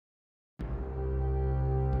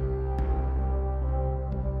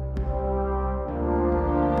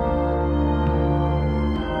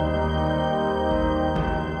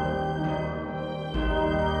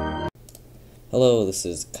Hello, this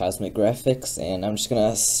is Cosmic Graphics, and I'm just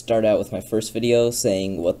gonna start out with my first video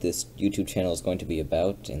saying what this YouTube channel is going to be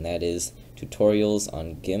about, and that is tutorials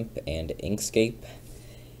on Gimp and Inkscape.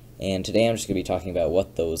 And today I'm just gonna be talking about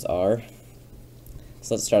what those are.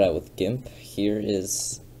 So let's start out with Gimp. Here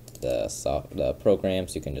is the program,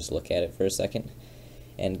 so you can just look at it for a second.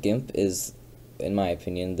 And Gimp is, in my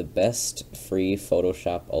opinion, the best free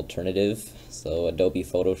Photoshop alternative. So Adobe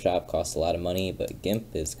Photoshop costs a lot of money, but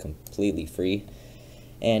Gimp is completely free,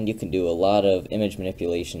 and you can do a lot of image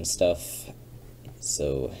manipulation stuff.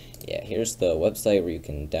 So yeah, here's the website where you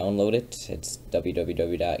can download it. It's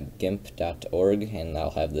www.gimp.org, and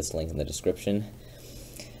I'll have this link in the description.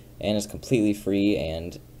 And it's completely free,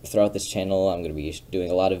 and throughout this channel I'm going to be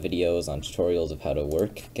doing a lot of videos on tutorials of how to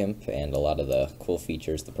work Gimp and a lot of the cool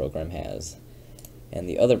features the program has. And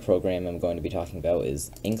the other program I'm going to be talking about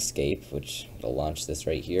is Inkscape, which will launch this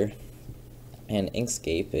right here. And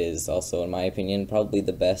Inkscape is also, in my opinion, probably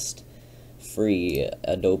the best free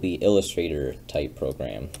Adobe Illustrator type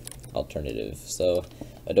program alternative. So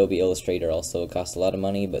Adobe Illustrator also costs a lot of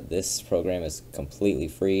money, but this program is completely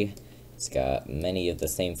free. It's got many of the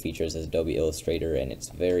same features as Adobe Illustrator, and it's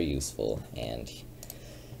very useful. And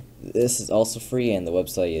this is also free, and the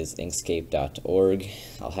website is inkscape.org.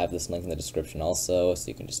 I'll have this link in the description also, so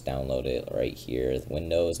you can just download it right here,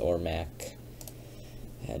 Windows or Mac.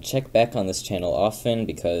 Check back on this channel often,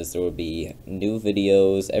 because there will be new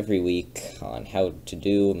videos every week on how to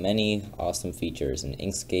do many awesome features in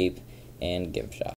Inkscape and Gimp Shop.